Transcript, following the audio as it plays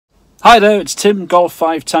Hi there, it's Tim, Golf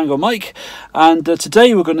 5 Tango Mike, and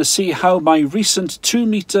today we're going to see how my recent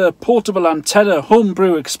 2-metre portable antenna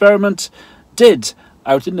homebrew experiment did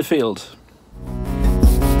out in the field.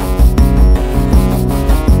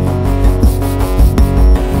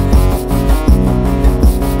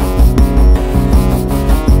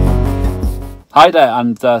 Hi there,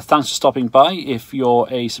 and thanks for stopping by. If you're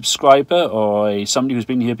a subscriber or somebody who's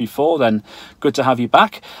been here before, then good to have you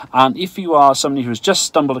back. And if you are somebody who's just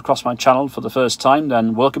stumbled across my channel for the first time,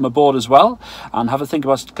 then welcome aboard as well. And have a think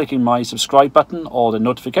about clicking my subscribe button or the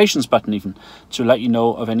notifications button even to let you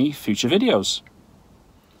know of any future videos.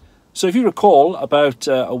 So if you recall, about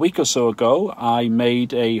a week or so ago, I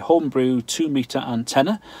made a homebrew 2-metre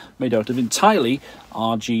antenna made out of entirely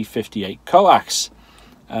RG58 coax.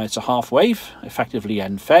 It's a half-wave, effectively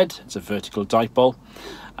end-fed. It's a vertical dipole,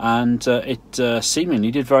 and it seemingly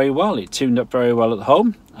did very well. It tuned up very well at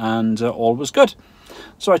home, and all was good.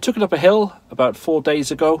 So I took it up a hill about 4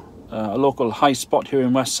 days ago, a local high spot here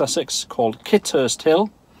in West Sussex called Kithurst Hill,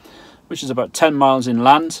 which is about 10 miles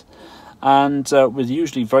inland, and with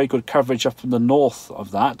usually very good coverage up from the north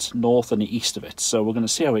of that, north and the east of it. So we're going to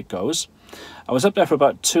see how it goes. I was up there for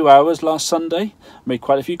about 2 hours last Sunday, made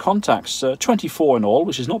quite a few contacts, 24 in all,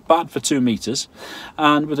 which is not bad for 2 metres,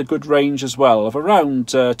 and with a good range as well of around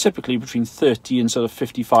typically between 30 and sort of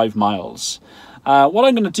 55 miles. What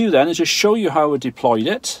I'm going to do then is just show you how I deployed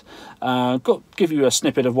it, give you a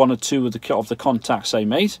snippet of one or two of the contacts I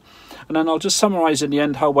made, and then I'll just summarise in the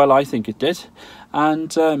end how well I think it did,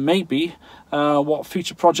 and maybe what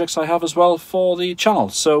future projects I have as well for the channel.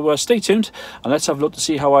 So stay tuned and let's have a look to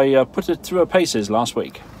see how I put it through our paces last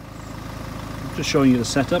week. Just showing you the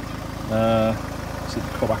setup. See the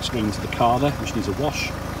coax going into the car there, which needs a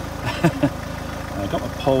wash. I got my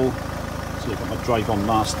pole, so I've got my drive-on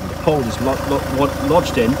mast, and the pole is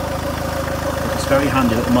lodged in. It's very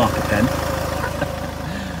handy little marker pen.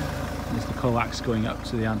 There's the coax going up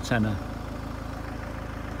to the antenna.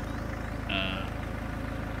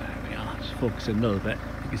 Focus in a little bit.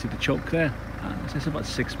 You can see the choke there, and it's about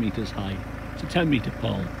 6 metres high. It's a 10-metre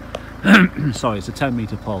pole. Sorry, it's a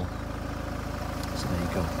 10-metre pole. So there you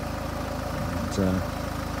go. And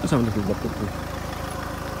let's have a little look at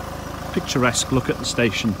the picturesque look at the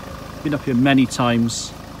station. Been up here many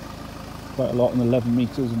times, quite a lot on 11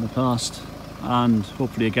 metres in the past, and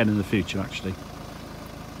hopefully again in the future actually.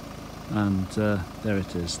 And there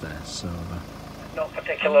it is there. So not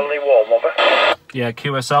particularly warm, was it? Yeah,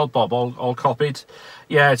 QSL Bob, all copied.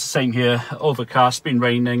 Yeah, it's the same here. Overcast, been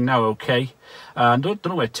raining, now okay. Don't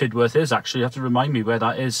know where Tidworth is actually. You have to remind me where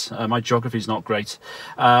that is. My geography's not great.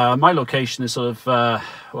 My location is sort of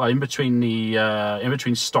well, in between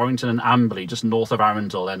Storrington and Amberley, just north of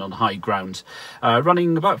Arundel, then on high ground.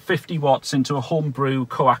 Running about 50 watts into a homebrew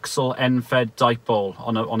coaxial end-fed dipole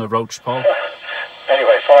on a roach pole.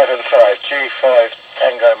 Anyway, 5 and 5, G5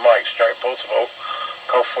 Tango Mike stroke portable.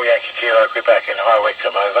 Golf 4 Yankee Kilo, Quebec in High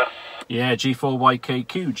Wycombe, over. Yeah,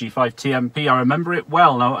 G4YKQ, G5 TMP, I remember it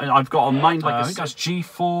well. Now, I've got on mine, I think that's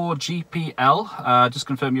G4 GPL. Just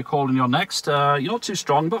confirm your call and you're next. You're not too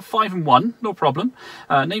strong, but 5 and 1, no problem.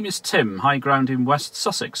 Name is Tim, high ground in West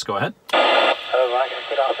Sussex. Go ahead. Oh, right,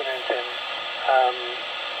 good afternoon, Tim.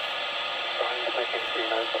 Sorry, I'm just making a few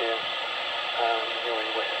notes here. You're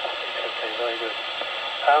in West Sussex, okay, very good.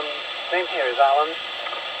 Name here is Alan.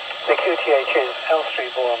 The QTH is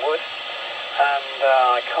Elstree Bournemouth, and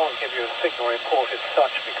I can't give you a signal report as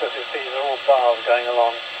such because these are all bars going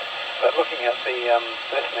along, but looking at the,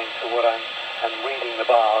 listening to what I'm reading the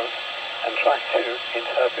bars and trying to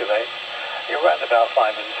interpolate, you're around about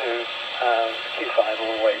 5 and 2, Q5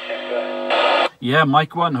 all the way to Yeah,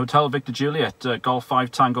 Mike 1, Hotel Victor Juliet, Golf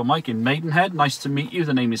 5 Tango Mike in Maidenhead. Nice to meet you.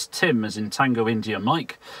 The name is Tim, as in Tango India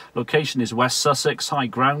Mike. Location is West Sussex, high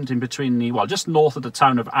ground in between the, well, just north of the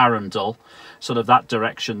town of Arundel, sort of that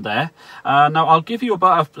direction there. Now, I'll give you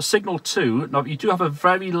about a signal 2. Now, you do have a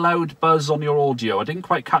very loud buzz on your audio. I didn't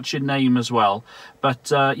quite catch your name as well,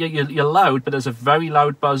 but yeah, you're loud, but there's a very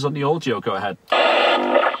loud buzz on the audio. Go ahead.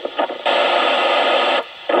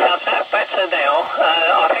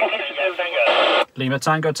 Lima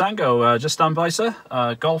Tango Tango, just stand by, sir.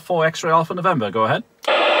 Golf 4 X-Ray Alpha November, go ahead.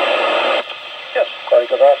 Yes, very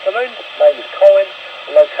good afternoon. Name is Colin,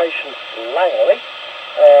 location Langley,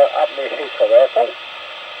 up near Heathrow Airport.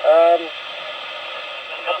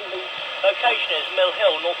 Location is Mill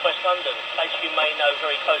Hill, northwest London. Place you may know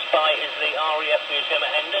very close by is the RAF Museum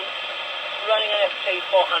at Hendon. Running an FT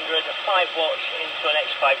 400, 5 watts into an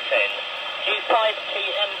X510. G5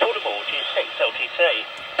 TM portable, G6 LTC.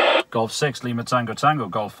 Golf 6 Lima Tango Tango,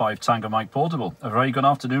 Golf 5 Tango Mike portable. A very good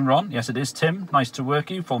afternoon, Ron. Yes, it is Tim. Nice to work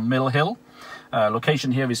you from Mill Hill.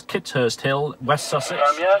 Location here is Kithurst Hill, West Sussex.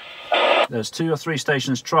 Romeo. There's 2 or 3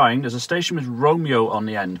 stations trying. There's a station with Romeo on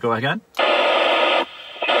the end. Go again.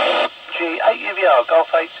 G8UVR, Golf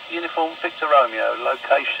 8, Uniform Victor Romeo,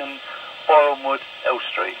 location Bournemouth,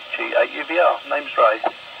 Elstree. G8UVR, name's Ray.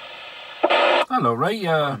 Hello, Ray.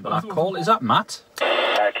 That call, is that Matt?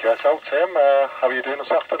 QSL, Tim. How are you doing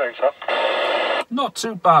this afternoon, sir? Not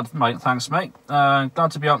too bad, mate. Thanks, mate.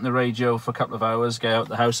 Glad to be out on the radio for a couple of hours, get out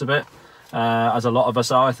the house a bit, as a lot of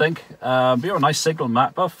us are, I think. But you're a nice signal,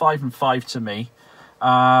 Matt. About 5 and 5 to me.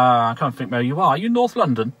 I can't think where you are. Are you North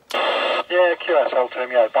London? Yeah, QSL,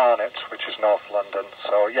 Tim. Yeah, Barnet, which is North London.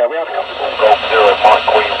 So, yeah, we had a couple of Golf 0, Mike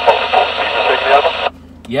Queen, Foxport. You received the other?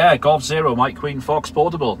 Yeah, Golf 0, Mike Queen, Fox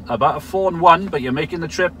Portable. About a 4 and 1, but you're making the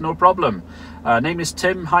trip, no problem. Name is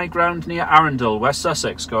Tim, high ground near Arundel, West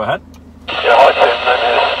Sussex. Go ahead. Yeah, hi Tim,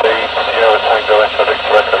 name is Steve, Sierra Tango Echo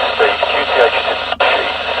Victor Echo Steve, QTH Bushy,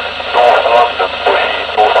 North London, Bushy,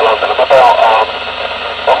 North London.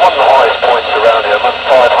 I'm one of the highest points around here. I'm at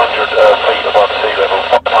 500 feet above sea level,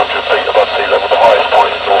 500 feet above sea level, the highest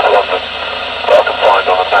point in North London that I can find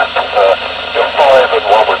on a map. You're 5 and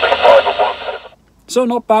 1 with me, 5 and 1. So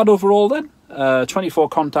not bad overall then. 24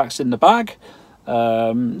 contacts in the bag.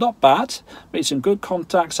 Not bad. Made some good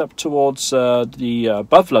contacts up towards the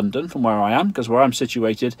above London from where I am, because where I'm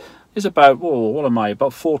situated is about, what am I,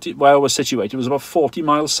 about 40, where I was situated was about 40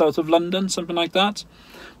 miles south of London, something like that,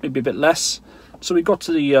 maybe a bit less. So we got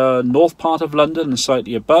to the north part of London and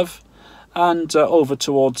slightly above, and over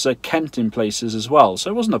towards Kent in places as well, so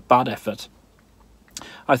it wasn't a bad effort.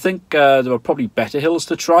 I think there were probably better hills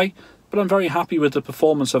to try, but I'm very happy with the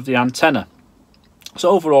performance of the antenna. So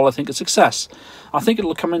overall, I think a success. I think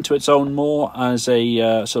it'll come into its own more as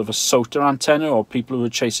a sort of a SOTA antenna, or people who are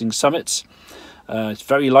chasing summits. It's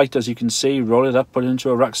very light, as you can see. Roll it up, put it into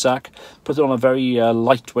a rucksack, put it on a very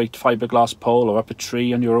lightweight fiberglass pole or up a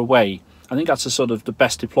tree, and you're away. I think that's the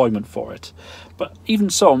best deployment for it. But even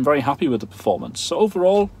so, I'm very happy with the performance. So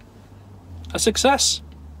overall, a success.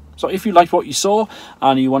 So if you liked what you saw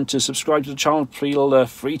and you want to subscribe to the channel, feel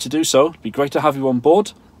free to do so. It'd be great to have you on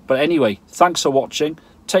board. But anyway, thanks for watching,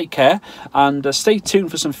 take care, and stay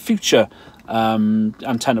tuned for some future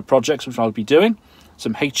antenna projects which I'll be doing.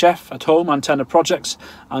 Some HF at home antenna projects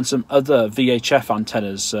and some other VHF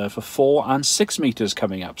antennas for 4 and 6 meters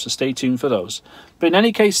coming up, so stay tuned for those. But in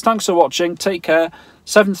any case, thanks for watching, take care,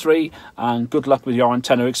 7-3, and good luck with your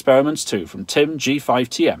antenna experiments too, from Tim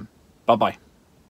G5TM. Bye bye.